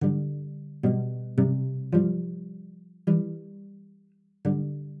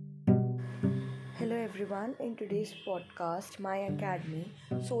everyone. In today's podcast, my academy,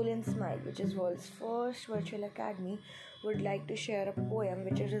 Soul and Smile, which is world's first virtual academy, would like to share a poem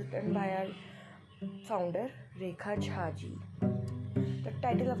which is written by our founder, Rekha Jhaji. The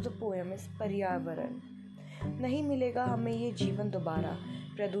title of the poem is पर्यावरण. नहीं मिलेगा हमें ये जीवन दोबारा,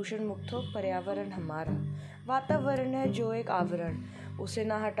 प्रदूषण मुक्त हो पर्यावरण हमारा. वातावरण है जो एक आवरण, उसे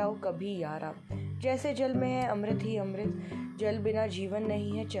ना हटाओ कभी यारा. जैसे जल में है अमृत ही अमृत, जल बिना जीवन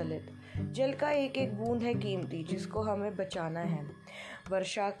नहीं है चलित. जल का एक एक बूंद है कीमती, जिसको हमें बचाना है.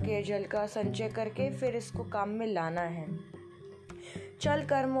 वर्षा के जल का संचय करके फिर इसको काम में लाना है. चल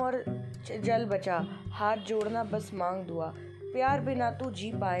कर्म और जल बचा, हाथ जोड़ना बस मांग दुआ. प्यार बिना तू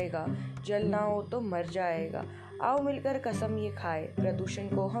जी पाएगा, जल ना हो तो मर जाएगा. आओ मिलकर कसम ये खाए, प्रदूषण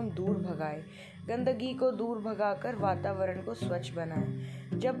को हम दूर भगाए. गंदगी को दूर भगाकर वातावरण को स्वच्छ बनाए.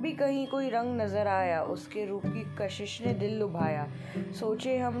 जब भी कहीं कोई रंग नजर आया, उसके रूप की कशिश ने दिल लुभाया.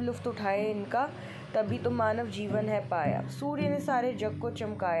 सोचे हम लुफ्त उठाए इनका, तभी तो मानव जीवन है पाया. सूर्य ने सारे जग को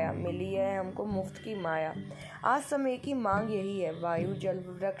चमकाया, मिली है हमको मुफ्त की माया. आज समय की मांग यही है, वायु जल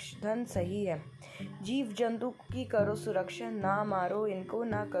वृक्ष धन सही है. जीव जंतु की करो सुरक्षा, ना मारो इनको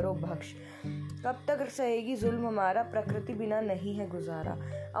ना करो भक्ष. कब तक सहेगी जुल्म हमारा, प्रकृति बिना नहीं है गुजारा.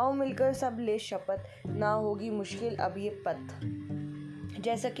 आओ मिलकर सब ले शपथ, ना होगी मुश्किल अब ये पथ.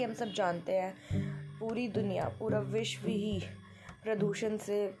 जैसा कि हम सब जानते हैं, पूरी दुनिया पूरा विश्व ही प्रदूषण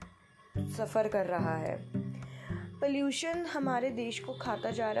से सफ़र कर रहा है. पोल्यूशन हमारे देश को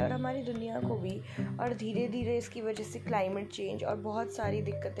खाता जा रहा है और हमारी दुनिया को भी. और धीरे धीरे इसकी वजह से क्लाइमेट चेंज और बहुत सारी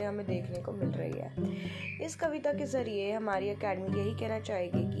दिक्कतें हमें देखने को मिल रही है. इस कविता के ज़रिए हमारी एकेडमी यही कहना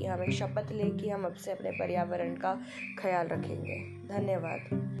चाहेगी कि हम एक शपथ लें कि हम अब से अपने पर्यावरण का ख्याल रखेंगे.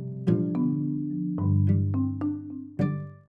 धन्यवाद.